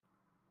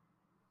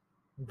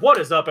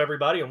What is up,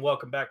 everybody, and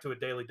welcome back to a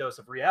daily dose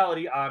of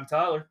reality. I'm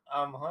Tyler.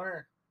 I'm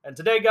Hunter. And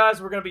today,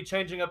 guys, we're going to be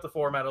changing up the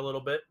format a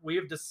little bit. We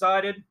have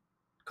decided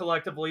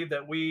collectively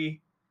that we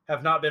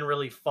have not been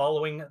really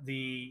following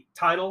the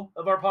title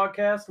of our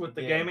podcast with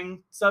the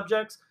gaming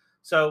subjects.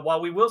 So while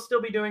we will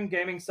still be doing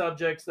gaming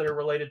subjects that are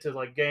related to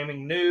like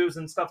gaming news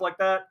and stuff like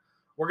that,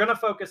 we're going to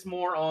focus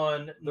more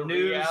on the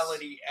news,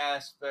 reality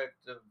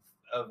aspect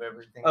of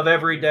everything. Of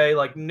everyday,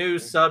 like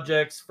news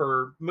subjects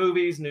for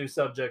movies, news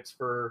subjects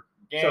for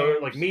games. So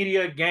like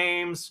media,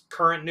 games,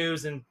 current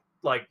news, and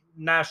like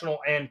national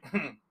and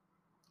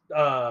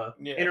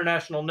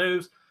international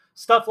news,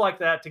 stuff like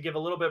that, to give a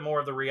little bit more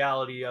of the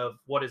reality of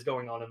what is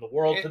going on in the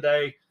world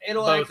today,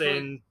 both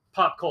in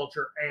pop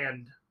culture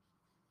and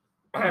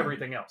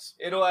everything else.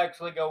 It'll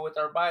actually go with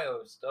our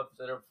bio stuff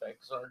that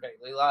affects our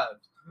daily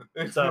lives.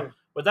 So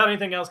without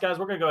anything else, guys,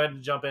 we're going to go ahead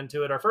and jump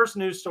into it. Our first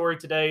news story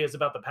today is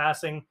about the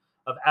passing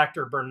of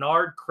actor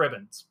Bernard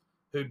Cribbins,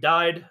 who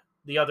died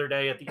the other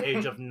day at the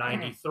age of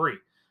 93.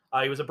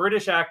 He was a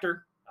British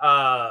actor,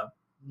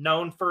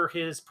 known for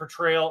his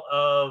portrayal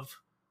of...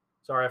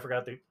 Sorry, I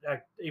forgot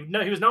he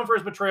was known for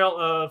his portrayal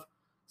of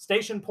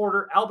station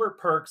porter Albert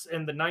Perks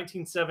in the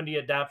 1970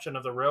 adaptation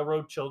of the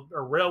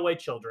Railway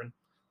Children,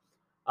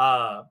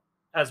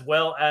 as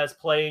well as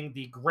playing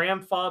the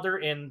grandfather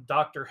in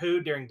Doctor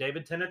Who during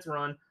David Tennant's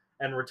run,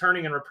 and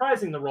returning and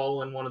reprising the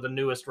role in one of the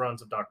newest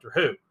runs of Doctor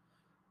Who.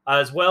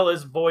 As well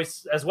as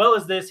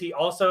this, he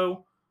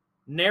also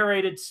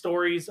narrated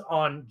stories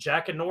on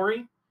Jack and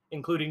Nori,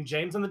 including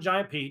James and the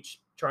Giant Peach,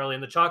 Charlie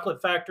and the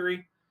Chocolate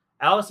Factory,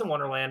 Alice in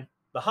Wonderland,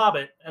 The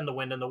Hobbit, and The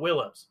Wind in the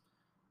Willows.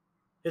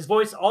 His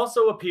voice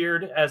also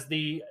appeared as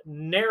the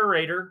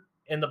narrator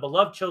in the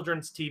beloved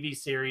children's TV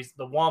series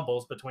The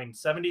Wombles between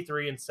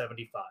 73 and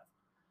 75.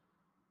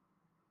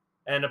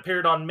 And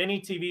appeared on many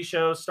TV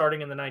shows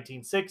starting in the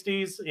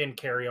 1960s in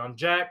Carry On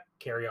Jack,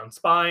 Carry On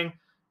Spying,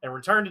 and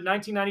returned in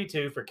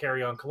 1992 for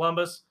Carry On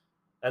Columbus,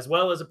 as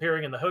well as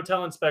appearing in the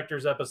Hotel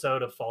Inspectors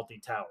episode of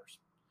Fawlty Towers.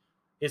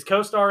 His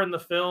co-star in the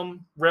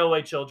film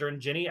Railway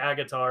Children, Jenny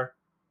Aguilar,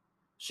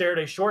 shared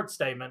a short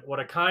statement: what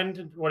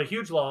a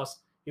huge loss.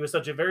 He was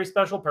such a very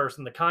special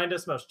person, the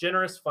kindest, most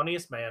generous,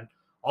 funniest man,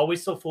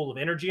 always so full of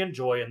energy and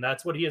joy, and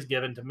that's what he has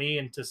given to me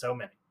and to so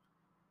many.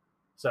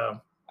 So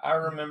I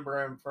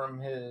remember him from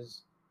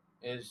his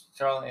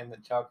Charlie and the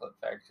Chocolate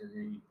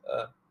Factory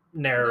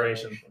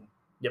narration.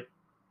 Yep.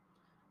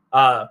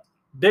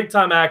 Big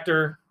time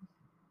actor.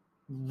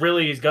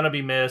 Really, he's gonna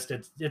be missed.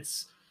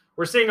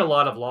 We're seeing a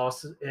lot of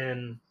loss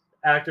in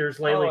actors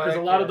lately because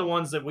a lot of the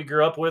ones that we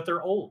grew up with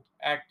are old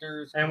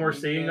actors, and we're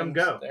seeing them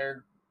go.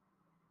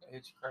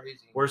 It's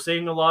crazy. We're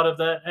seeing a lot of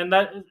that, and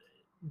that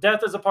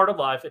death is a part of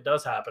life. It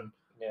does happen.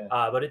 Yeah.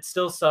 But it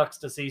still sucks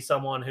to see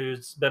someone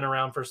who's been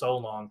around for so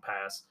long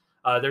pass.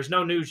 There's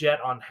no news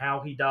yet on how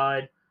he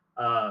died,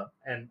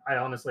 and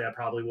I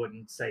probably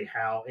wouldn't say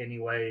how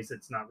anyways.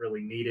 It's not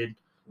really needed.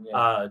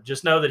 Yeah.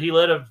 Just know that he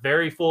led a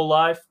very full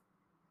life.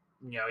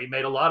 You know, he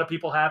made a lot of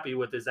people happy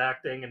with his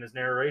acting and his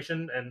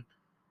narration, and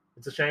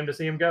it's a shame to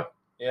see him go.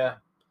 Yeah.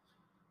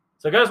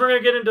 So, guys, we're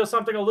going to get into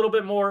something a little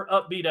bit more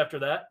upbeat after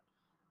that.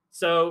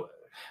 So,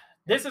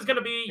 this is going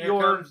to be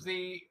your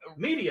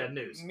media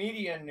news.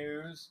 Media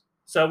news.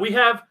 So, we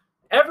have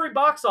every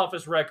box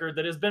office record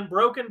that has been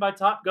broken by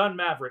Top Gun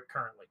Maverick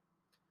currently.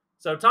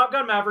 So, Top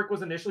Gun Maverick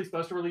was initially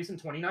supposed to release in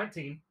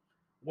 2019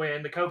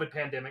 when the COVID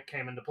pandemic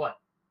came into play.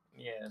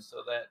 Yeah, so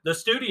that... The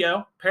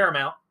studio,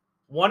 Paramount,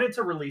 wanted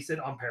to release it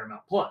on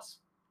Paramount Plus.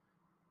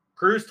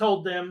 Cruise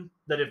told them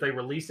that if they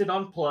released it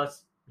on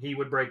Plus, he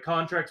would break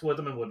contracts with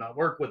them and would not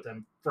work with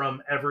them,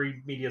 from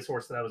every media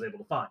source that I was able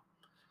to find.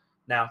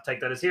 Now, take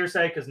that as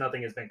hearsay because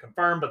nothing has been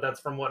confirmed, but that's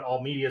from what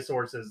all media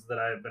sources that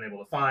I have been able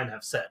to find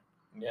have said.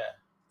 Yeah.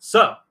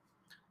 So,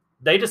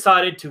 they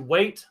decided to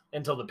wait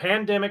until the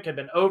pandemic had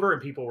been over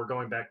and people were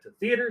going back to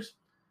theaters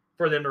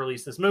for them to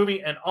release this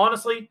movie. And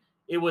honestly,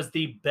 it was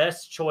the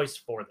best choice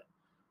for them.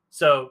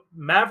 So,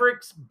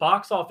 Maverick's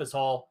box office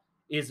haul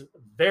is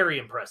very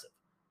impressive.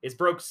 It's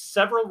broke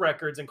several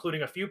records,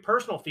 including a few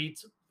personal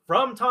feats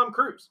from Tom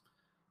Cruise.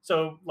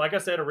 So, like I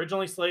said,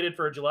 originally slated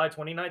for a July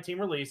 2019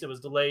 release, it was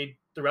delayed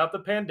throughout the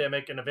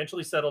pandemic and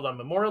eventually settled on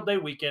Memorial Day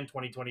weekend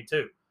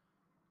 2022.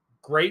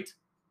 Great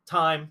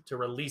time to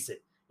release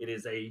it. It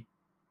is a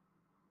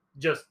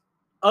just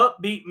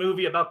upbeat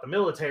movie about the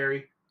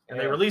military, and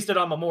they released it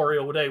on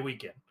Memorial Day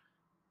weekend.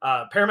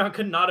 Paramount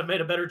could not have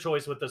made a better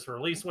choice with this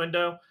release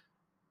window.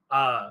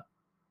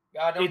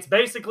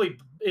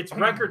 Its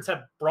records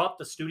have brought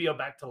the studio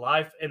back to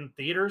life in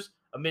theaters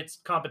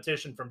amidst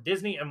competition from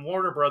Disney and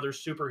Warner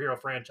Brothers superhero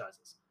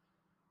franchises.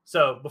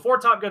 So before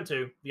Top Gun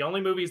 2, the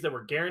only movies that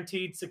were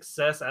guaranteed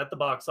success at the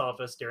box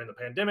office during the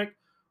pandemic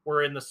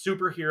were in the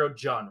superhero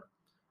genre.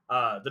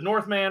 The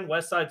Northman,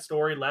 West Side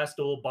Story, Last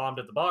Duel bombed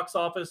at the box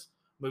office.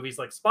 Movies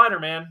like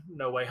Spider-Man,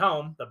 No Way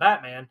Home, The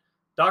Batman,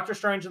 Doctor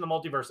Strange and the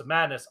Multiverse of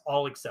Madness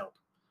all excelled.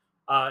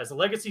 As a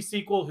legacy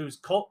sequel whose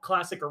cult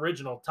classic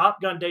original,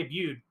 Top Gun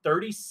debuted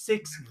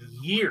 36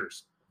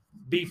 years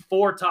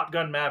before Top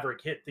Gun Maverick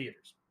hit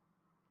theaters.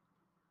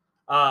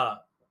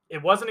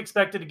 It wasn't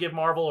expected to give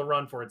Marvel a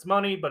run for its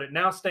money, but it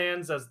now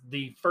stands as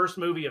the first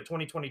movie of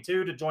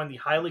 2022 to join the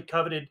highly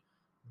coveted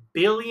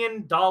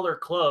billion-dollar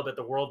club at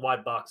the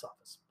worldwide box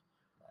office.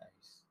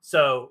 Nice.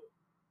 So,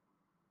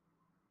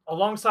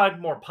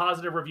 alongside more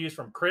positive reviews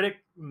from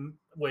critic,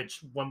 which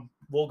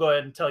we'll go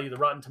ahead and tell you the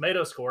Rotten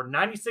Tomatoes score,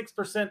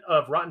 96%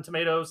 of Rotten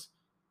Tomatoes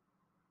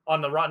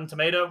on the Rotten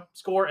Tomato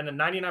score and a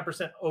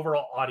 99%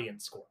 overall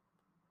audience score,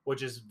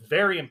 which is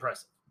very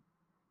impressive.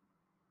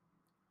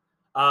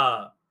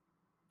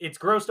 It's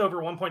grossed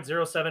over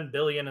 $1.07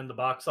 billion in the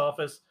box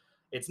office.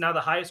 It's now the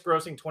highest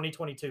grossing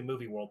 2022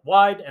 movie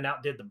worldwide and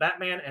outdid The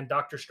Batman and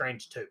Doctor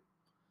Strange 2.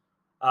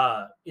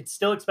 It's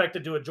still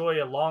expected to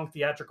enjoy a long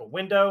theatrical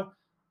window.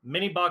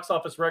 Many box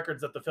office records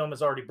that the film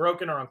has already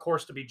broken are on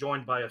course to be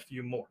joined by a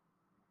few more.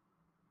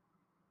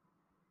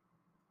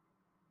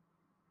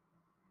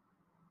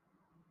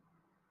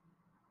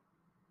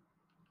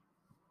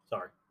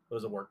 Sorry, it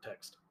was a work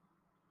text.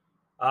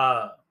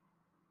 That's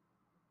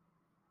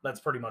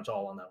pretty much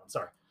all on that one.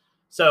 Sorry.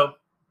 So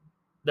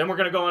then we're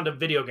going to go on to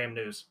video game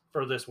news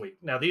for this week.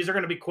 Now, these are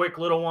going to be quick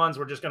little ones.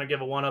 We're just going to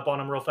give a one-up on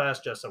them real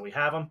fast just so we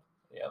have them.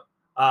 Yep.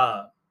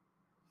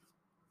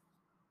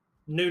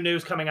 New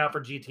news coming out for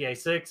GTA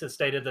 6 has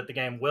stated that the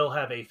game will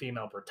have a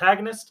female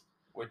protagonist.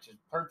 Which is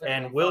perfect.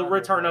 And will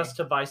return us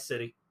to Vice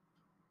City,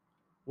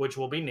 which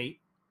will be neat.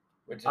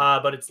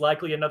 But it's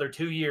likely another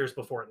 2 years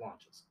before it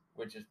launches.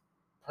 Which is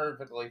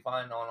perfectly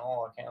fine on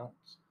all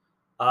accounts.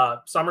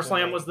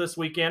 SummerSlam was this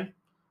weekend.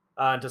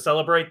 To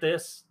celebrate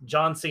this,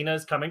 John Cena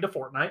is coming to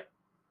Fortnite.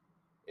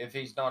 If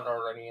he's not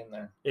already in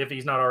there. If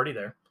he's not already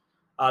there.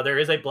 There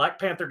is a Black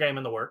Panther game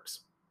in the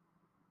works.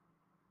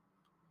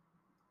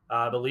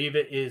 I believe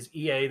it is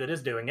EA that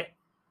is doing it.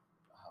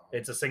 Oh.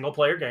 It's a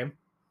single-player game.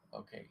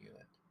 Okay,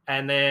 good.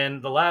 And then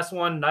the last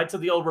one, Knights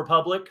of the Old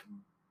Republic,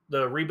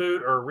 the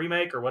reboot or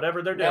remake or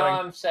whatever they're doing. Now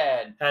I'm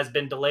sad. Has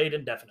been delayed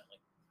indefinitely.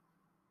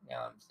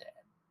 Now I'm sad.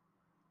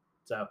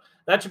 So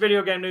that's your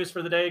video game news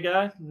for the day,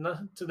 guys.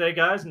 Today,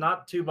 guys,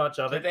 not too much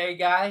of it. Today,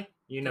 guy.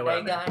 You know what I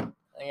mean. Guy.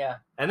 Yeah.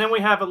 And then we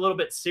have a little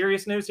bit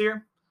serious news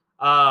here.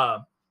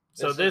 So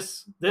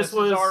this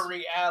was our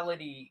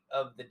reality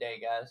of the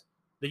day, guys.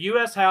 The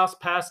U.S. House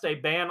passed a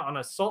ban on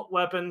assault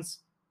weapons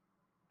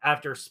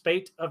after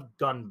spate of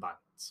gun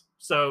violence.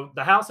 So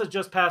the House has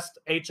just passed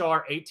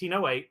H.R.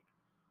 1808,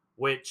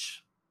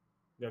 which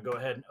I'm going to go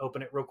ahead and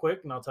open it real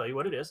quick, and I'll tell you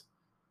what it is.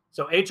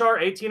 So H.R.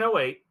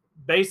 1808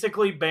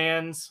 basically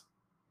bans,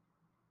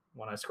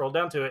 when I scroll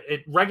down to it,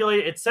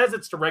 it says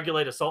it's to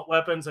regulate assault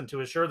weapons and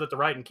to assure that the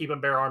right and keep and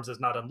bear arms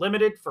is not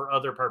unlimited for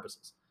other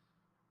purposes.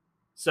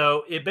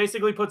 So it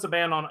basically puts a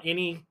ban on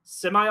any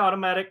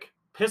semi-automatic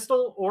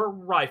pistol or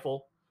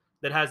rifle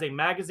that has a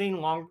magazine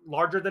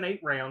larger than 8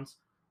 rounds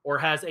or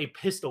has a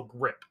pistol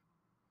grip.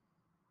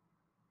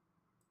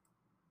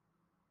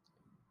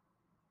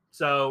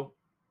 So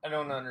I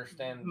don't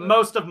understand.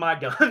 Most of my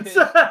guns.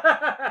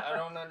 I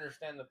don't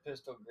understand the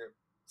pistol grip.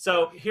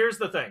 So here's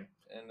the thing.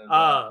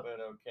 But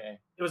okay.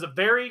 It was a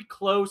very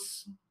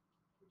close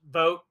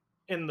vote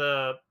in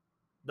the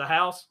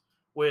House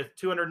with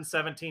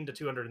 217 to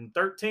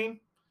 213.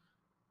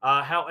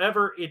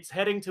 However, it's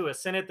heading to a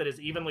Senate that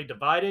is evenly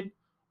divided,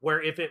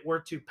 where if it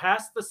were to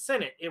pass the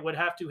Senate, it would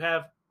have to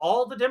have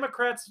all the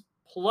Democrats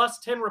plus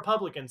 10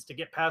 Republicans to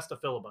get past a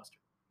filibuster.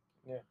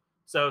 Yeah.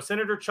 So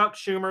Senator Chuck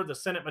Schumer, the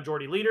Senate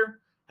Majority Leader,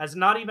 has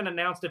not even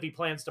announced if he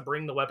plans to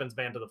bring the weapons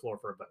ban to the floor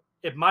for a vote.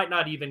 It might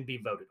not even be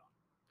voted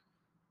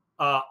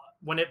on.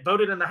 When it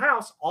voted in the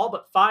House, all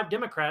but 5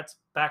 Democrats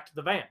backed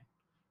the ban.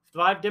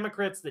 5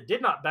 Democrats that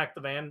did not back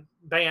the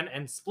ban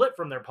and split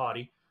from their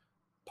party,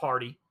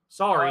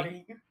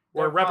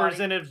 were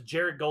Representatives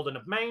Jared Golden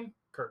of Maine,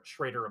 Kurt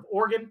Schrader of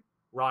Oregon,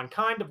 Ron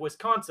Kind of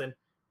Wisconsin,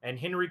 and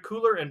Henry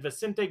Cooler and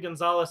Vicente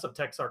Gonzalez of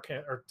Texas.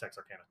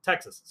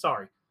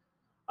 Sorry.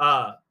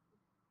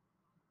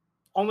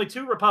 Only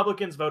 2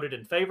 Republicans voted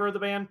in favor of the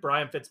ban,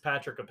 Brian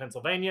Fitzpatrick of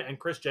Pennsylvania and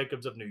Chris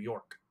Jacobs of New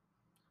York.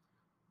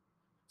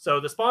 So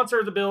the sponsor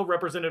of the bill,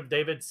 Representative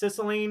David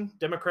Cicilline,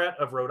 Democrat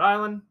of Rhode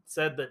Island,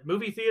 said that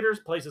movie theaters,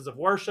 places of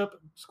worship,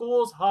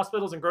 schools,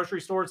 hospitals, and grocery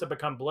stores have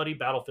become bloody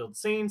battlefield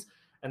scenes,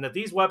 and that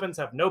these weapons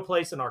have no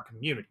place in our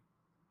community.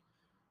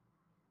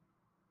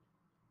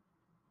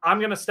 I'm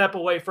going to step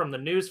away from the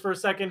news for a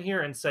second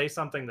here and say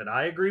something that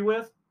I agree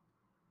with.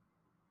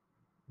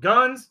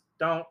 Guns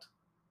don't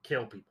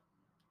kill people.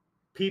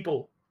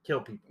 People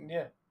kill people.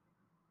 Yeah.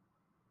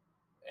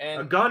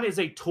 And a gun is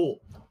a tool.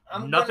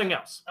 Nothing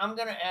else. I'm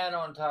going to add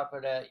on top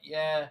of that,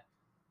 yeah,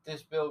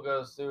 this bill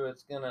goes through,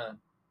 it's gonna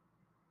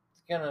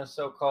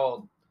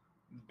so-called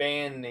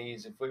ban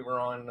these. If we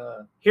were on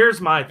here's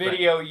my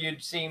video thing.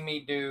 You'd see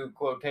me do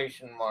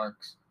quotation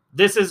marks.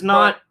 This is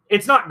not,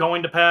 it's not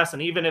going to pass,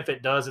 and even if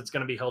it does, it's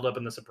going to be held up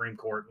in the Supreme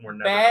Court, and we're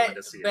never going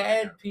to see it.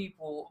 Bad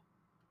people.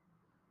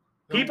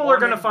 People are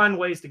going to find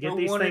ways to get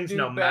these things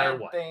no matter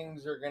what.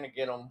 Things are going to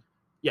get them.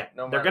 Yeah,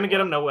 they're going to get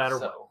them no matter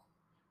what.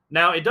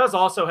 Now, it does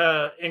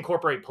also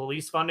incorporate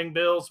police funding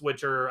bills,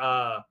 which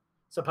are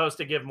supposed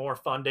to give more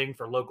funding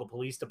for local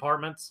police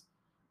departments.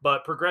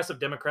 But progressive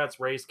Democrats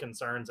raised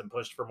concerns and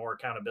pushed for more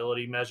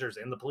accountability measures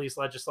in the police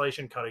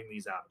legislation, cutting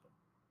these out of them.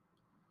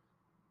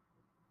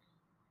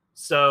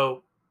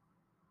 So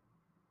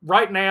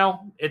right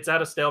now, it's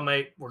at a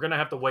stalemate. We're going to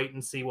have to wait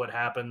and see what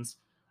happens.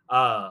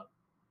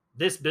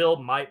 This bill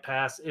might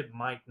pass. It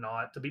might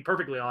not. To be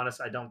perfectly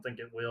honest, I don't think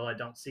it will. I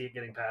don't see it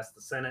getting past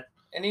the Senate.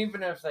 And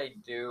even if they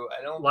do,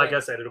 I don't like I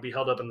said, it'll be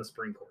held up in the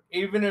Supreme Court.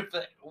 Even if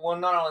well,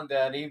 not only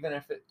that, even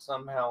if it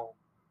somehow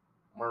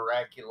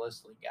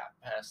miraculously got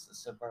past the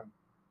Supreme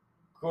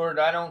Court,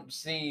 I don't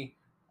see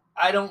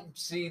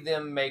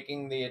them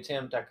making the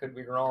attempt. I could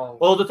be wrong.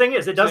 Well, the thing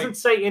is, it doesn't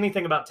say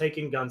anything about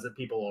taking guns that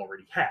people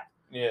already have.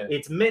 Yeah.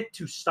 It's meant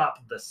to stop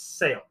the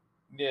sale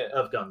yeah.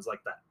 of guns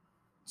like that.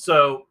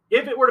 So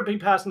if it were to be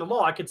passed into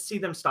law, I could see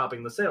them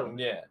stopping the sale.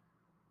 Yeah.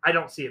 I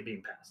don't see it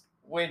being passed.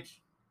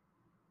 Which,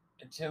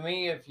 to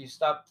me, if you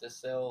stop the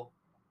sale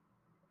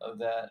of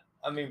that,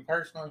 I mean,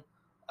 personally,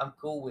 I'm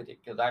cool with it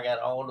because I got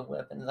all the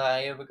weapons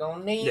I ever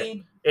gonna need.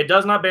 Yeah. It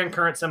does not ban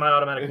current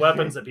semi-automatic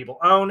weapons that people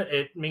own.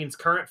 It means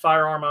current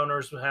firearm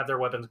owners will have their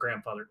weapons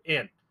grandfathered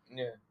in.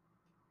 Yeah.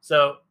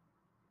 So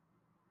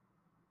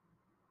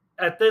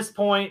at this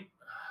point,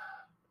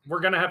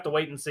 we're going to have to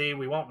wait and see.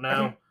 We won't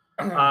know.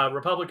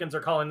 Republicans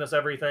are calling this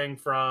everything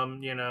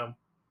from,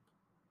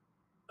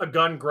 a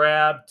gun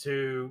grab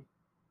to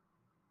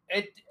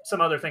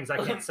some other things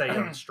I can't say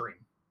on stream.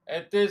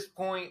 At this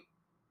point,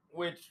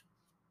 which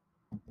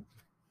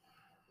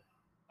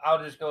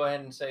I'll just go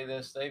ahead and say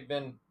this, they've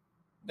been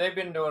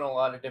doing a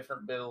lot of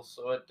different bills.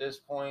 So at this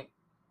point,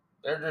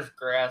 they're just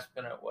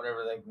grasping at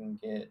whatever they can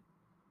get.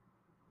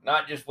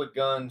 Not just with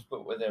guns,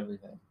 but with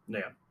everything.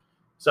 Yeah.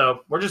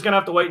 So we're just going to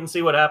have to wait and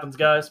see what happens,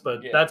 guys.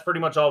 But that's pretty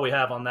much all we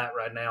have on that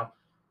right now.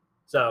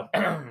 So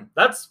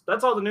that's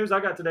all the news I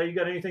got today. You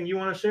got anything you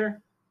want to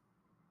share?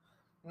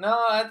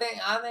 No, I think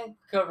we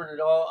covered it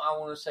all. I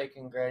want to say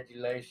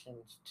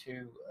congratulations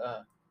to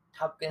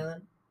Top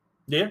Gun.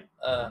 Yeah.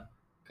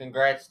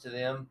 Congrats to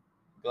them.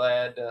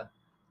 Glad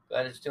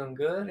it's doing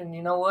good. And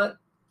you know what?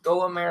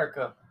 Go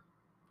America.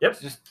 Yep.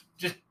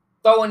 Just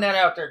throwing that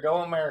out there. Go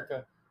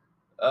America.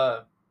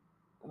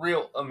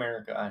 Real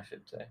America, I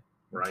should say.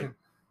 Right.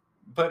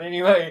 But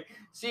anyway,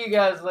 see you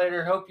guys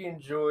later. Hope you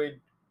enjoyed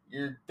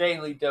your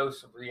daily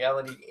dose of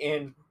reality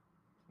in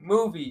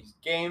movies,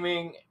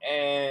 gaming,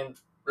 and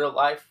real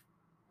life.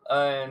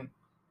 And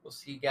we'll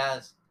see you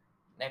guys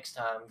next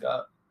time.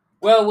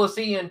 Well, we'll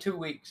see you in 2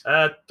 weeks.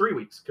 3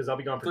 weeks, because I'll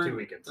be gone for 2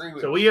 weekends. 3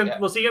 weeks. So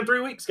we'll see you in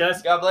 3 weeks,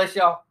 guys. God bless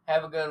y'all.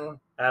 Have a good one.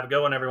 Have a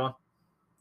good one, everyone.